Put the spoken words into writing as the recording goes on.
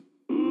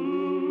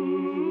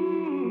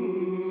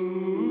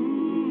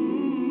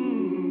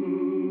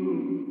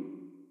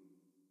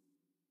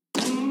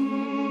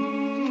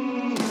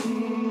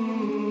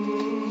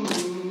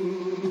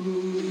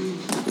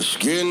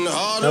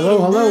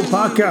Hello,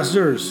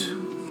 podcasters.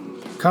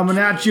 Coming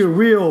at you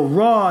real,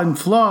 raw, and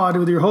flawed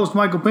with your host,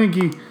 Michael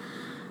Pinky.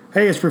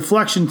 Hey, it's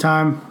reflection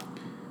time.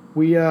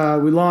 We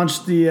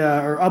launched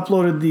or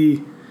uploaded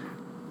the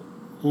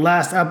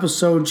last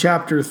episode,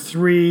 chapter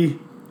 3.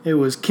 It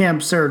was Camp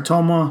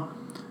Saratoma,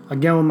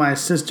 again with my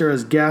sister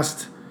as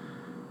guest.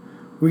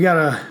 We got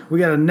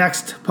a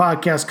next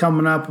podcast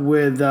coming up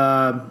with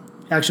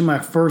actually my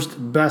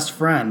first best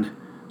friend.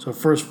 So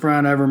first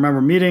friend I ever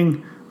remember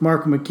meeting,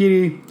 Mark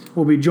McKeedy,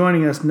 will be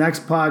joining us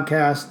next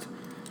podcast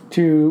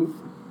to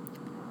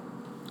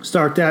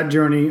start that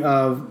journey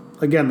of,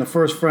 again, the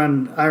first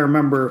friend I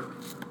remember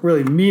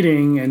really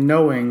meeting and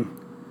knowing.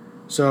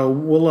 So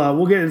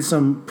we'll get into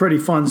some pretty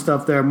fun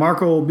stuff there.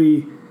 Marco will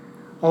be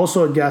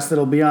also a guest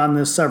that'll be on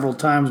this several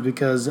times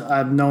because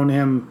I've known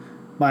him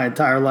my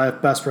entire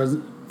life, best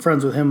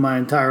friends with him my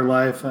entire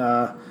life,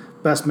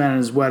 best man at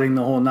his wedding,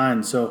 the whole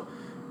nine. So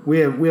we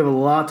have a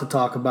lot to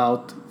talk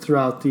about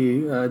throughout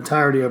the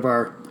entirety of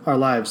our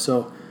lives.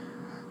 So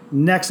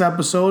next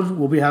episode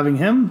we'll be having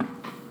him,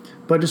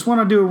 but just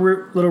want to do a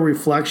little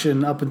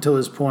reflection up until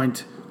this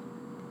point.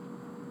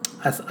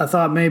 I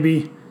thought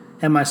maybe,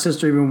 and my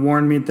sister even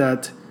warned me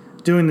that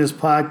doing this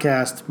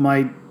podcast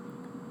might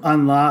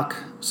unlock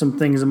some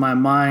things in my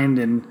mind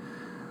and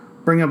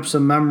bring up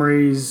some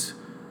memories,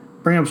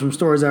 bring up some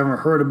stories I haven't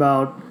heard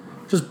about,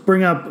 just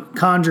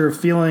conjure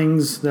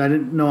feelings that I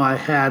didn't know I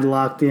had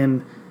locked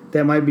in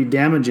that might be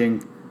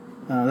damaging.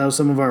 That was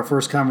some of our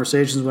first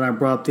conversations when I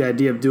brought up the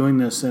idea of doing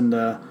this, and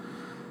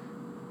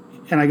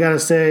I gotta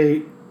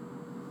say,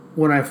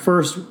 when I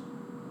first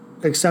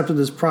accepted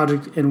this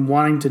project and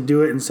wanting to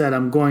do it and said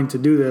I'm going to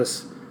do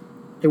this,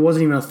 it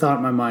wasn't even a thought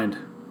in my mind.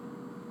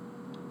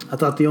 I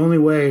thought the only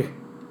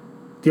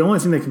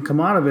thing that can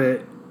come out of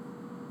it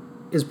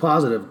is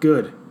positive,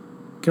 good.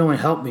 It can only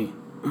help me.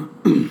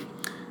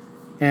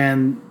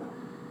 And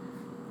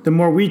the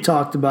more we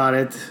talked about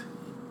it,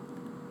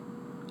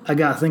 I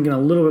got thinking a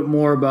little bit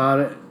more about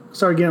it.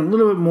 Started getting a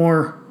little bit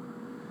more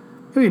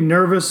maybe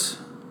nervous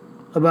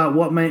about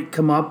what might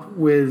come up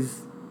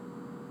with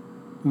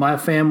my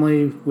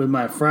family, with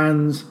my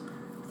friends,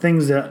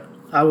 things that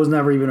I was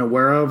never even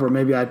aware of, or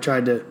maybe I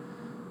tried to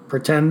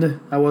pretend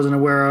I wasn't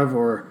aware of,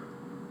 or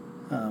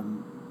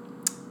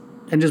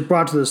and just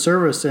brought to the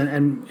surface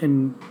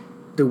and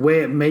the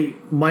way it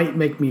might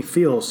make me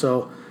feel.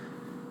 So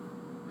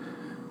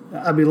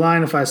I'd be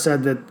lying if I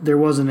said that there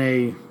wasn't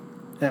a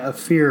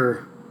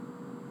fear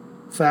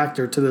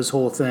factor to this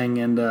whole thing,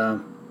 and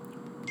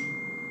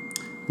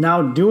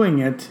now doing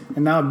it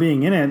and now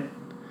being in it,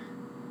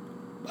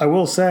 I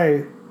will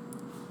say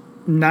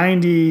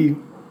 96%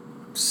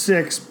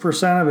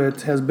 of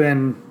it has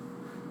been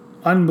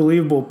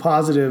unbelievable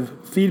positive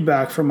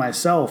feedback from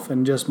myself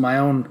and just my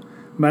own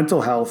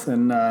mental health,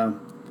 and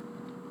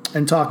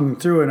talking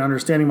through it and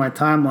understanding my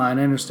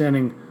timeline,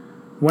 understanding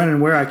when and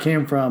where I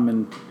came from,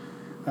 and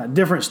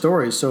different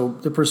stories. So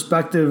the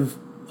perspective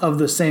of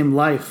the same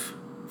life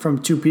from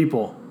two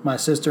people, my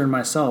sister and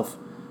myself,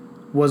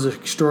 was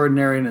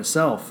extraordinary in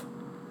itself.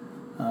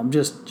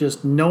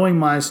 Just knowing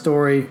my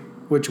story,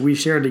 which we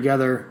shared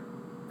together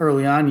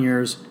early on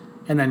years,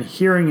 and then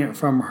hearing it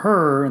from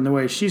her and the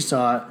way she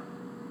saw it,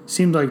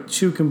 seemed like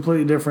two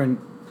completely different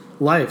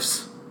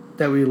lives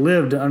that we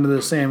lived under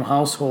the same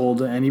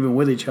household and even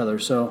with each other.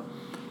 So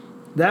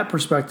that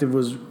perspective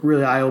was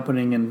really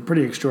eye-opening and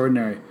pretty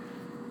extraordinary,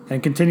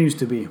 and continues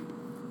to be.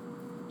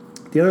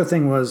 The other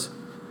thing was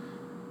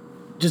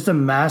just a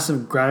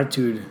massive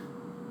gratitude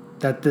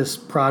that this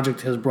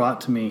project has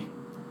brought to me.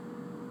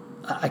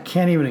 I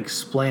can't even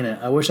explain it.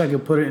 I wish I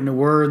could put it into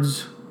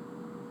words.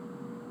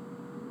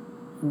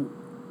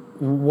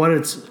 What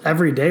it's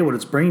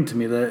bringing to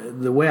me,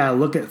 the way I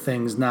look at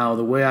things now,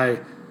 the way I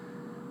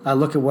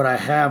look at what I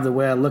have, the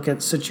way I look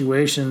at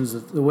situations,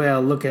 the way I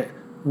look at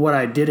what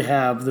I did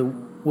have, the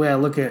way I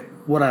look at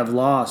what I've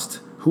lost,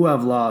 who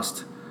I've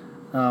lost.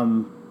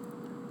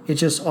 It's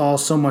just all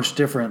so much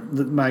different.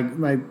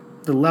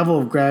 The level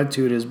of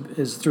gratitude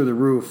is through the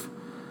roof,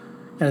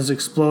 and it's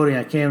exploding.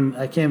 I can't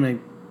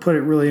even put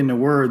it really into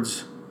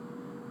words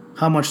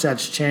how much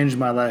that's changed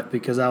my life,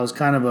 because I was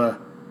kind of a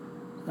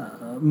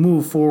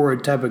move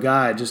forward type of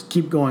guy, just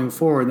keep going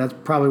forward. And that's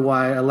probably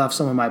why I left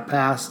some of my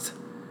past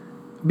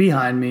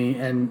behind me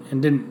and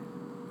didn't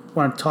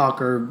want to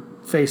talk or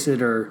face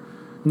it or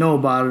know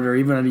about it, or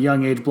even at a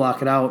young age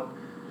block it out.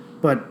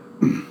 But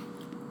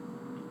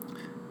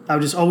I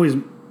would just always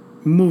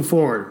move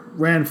forward,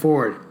 ran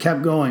forward,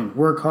 kept going,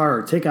 work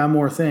harder, take on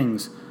more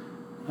things.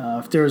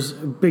 If there's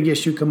a big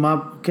issue come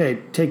up,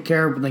 okay, take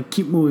care of it, but then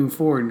keep moving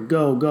forward and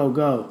go.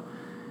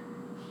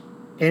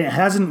 And it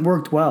hasn't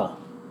worked well.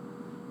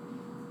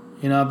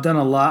 I've done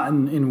a lot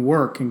in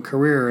work and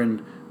career,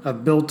 and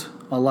I've built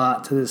a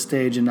lot to this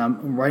stage, and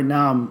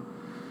I'm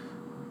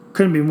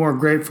couldn't be more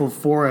grateful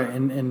for it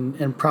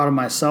and proud of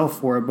myself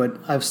for it, but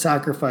I've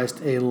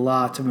sacrificed a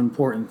lot of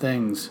important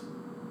things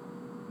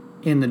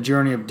in the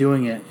journey of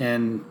doing it,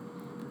 and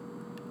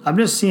I'm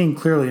just seeing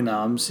clearly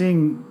now. I'm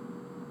seeing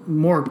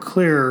more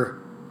clear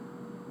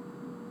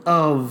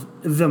of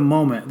the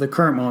moment, the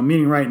current moment,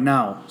 meaning right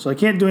now. So I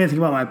can't do anything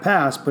about my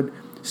past, but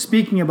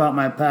speaking about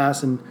my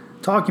past and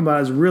talking about it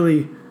has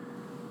really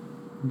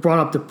brought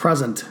up the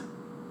present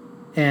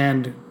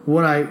and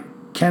what I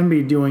can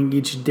be doing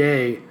each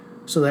day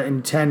so that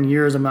in 10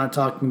 years I'm not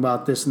talking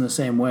about this in the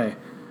same way,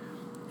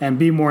 and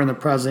be more in the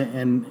present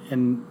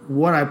and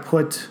what I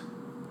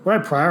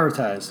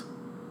prioritize,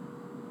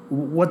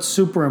 what's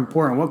super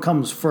important, what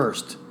comes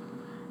first.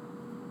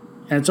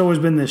 And it's always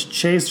been this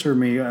chase for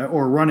me,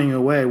 or running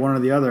away, one or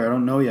the other. I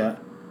don't know yet.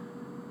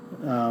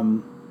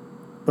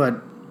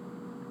 But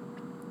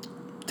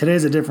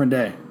today's a different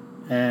day.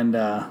 And,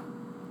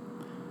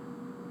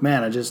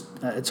 man,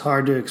 it's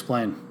hard to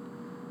explain.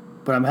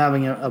 But I'm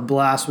having a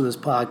blast with this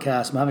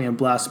podcast. I'm having a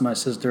blast with my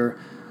sister.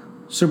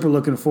 Super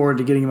looking forward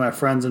to getting my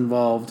friends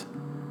involved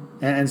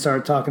and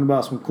start talking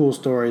about some cool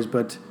stories.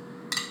 But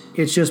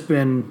it's just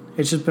been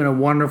a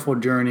wonderful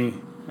journey.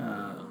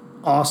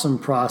 Awesome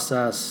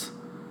process.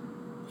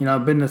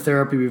 I've been to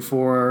therapy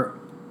before.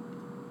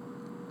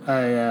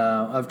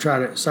 I've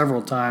tried it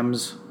several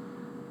times.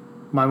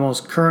 My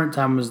most current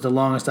time is the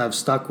longest I've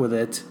stuck with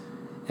it.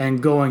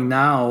 And going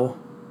now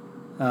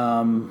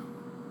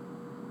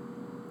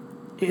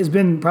it's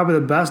been probably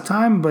the best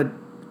time, but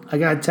I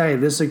got to tell you,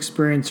 this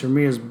experience for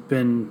me has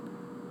been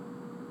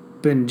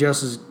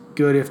just as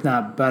good, if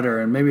not better.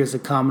 And maybe it's a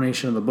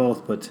combination of the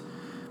both, but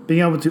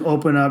being able to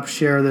open up,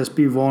 share this,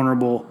 be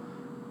vulnerable,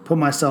 put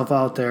myself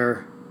out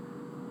there,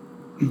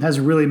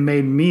 has really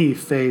made me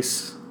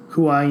face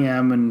who I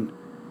am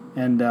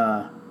and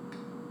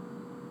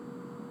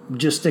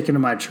just sticking to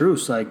my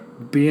truths,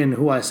 like being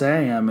who I say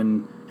I am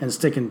and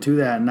sticking to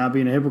that and not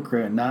being a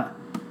hypocrite, and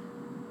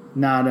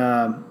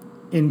not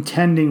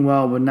intending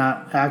well but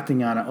not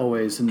acting on it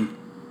always. And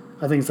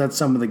I think that's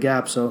some of the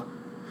gaps. So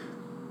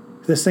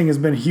this thing has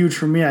been huge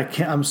for me.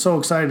 I'm so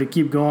excited to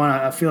keep going.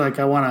 I feel like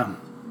I want to,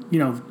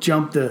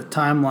 jump the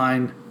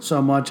timeline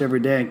so much every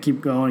day and keep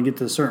going and get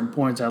to certain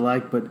points I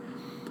like, but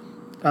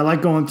I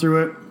like going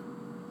through it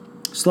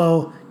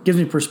slow, gives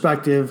me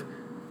perspective.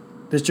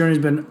 This journey's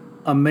been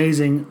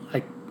amazing.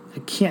 I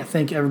can't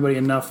thank everybody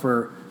enough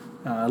for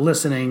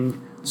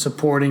listening,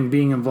 supporting,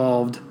 being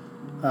involved,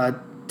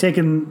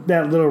 taking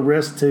that little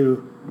risk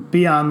to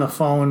be on the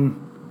phone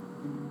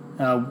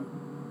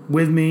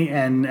with me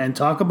and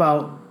talk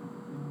about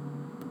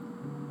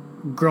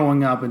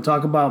growing up and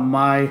talk about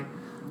my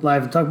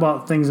life and talk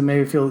about things that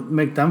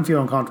make them feel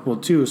uncomfortable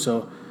too.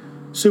 So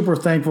super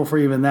thankful for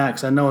even that,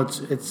 because I know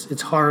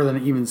it's harder than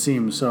it even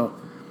seems. So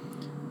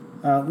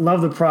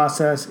love the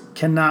process.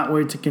 Cannot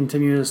wait to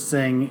continue this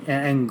thing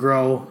and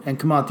grow and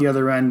come out the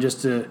other end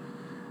just a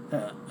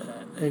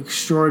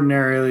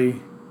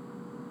extraordinarily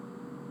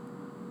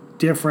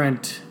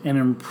different and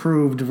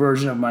improved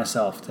version of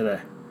myself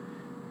today.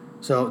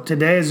 So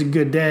today is a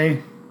good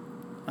day.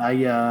 I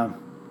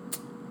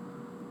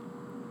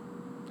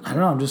don't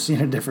know. I'm just seeing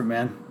it different,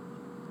 man.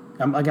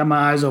 I got my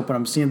eyes open.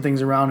 I'm seeing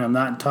things around me. I'm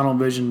not in tunnel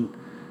vision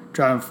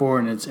driving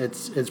forward, and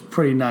it's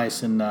pretty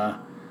nice, and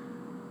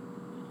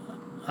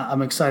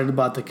I'm excited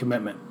about the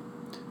commitment.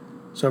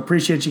 So I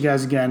appreciate you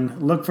guys again.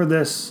 Look for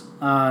this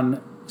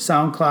on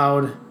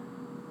SoundCloud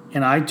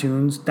and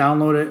iTunes.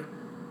 Download it.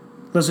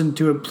 Listen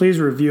to it. Please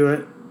review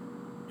it.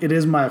 It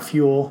is my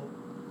fuel.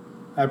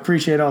 I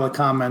appreciate all the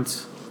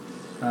comments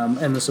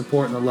and the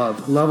support and the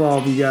love. Love all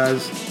of you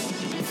guys.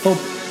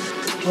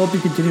 Hope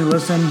you continue to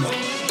listen.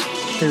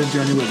 Take the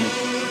journey with me.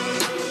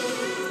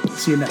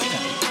 See you next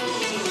time.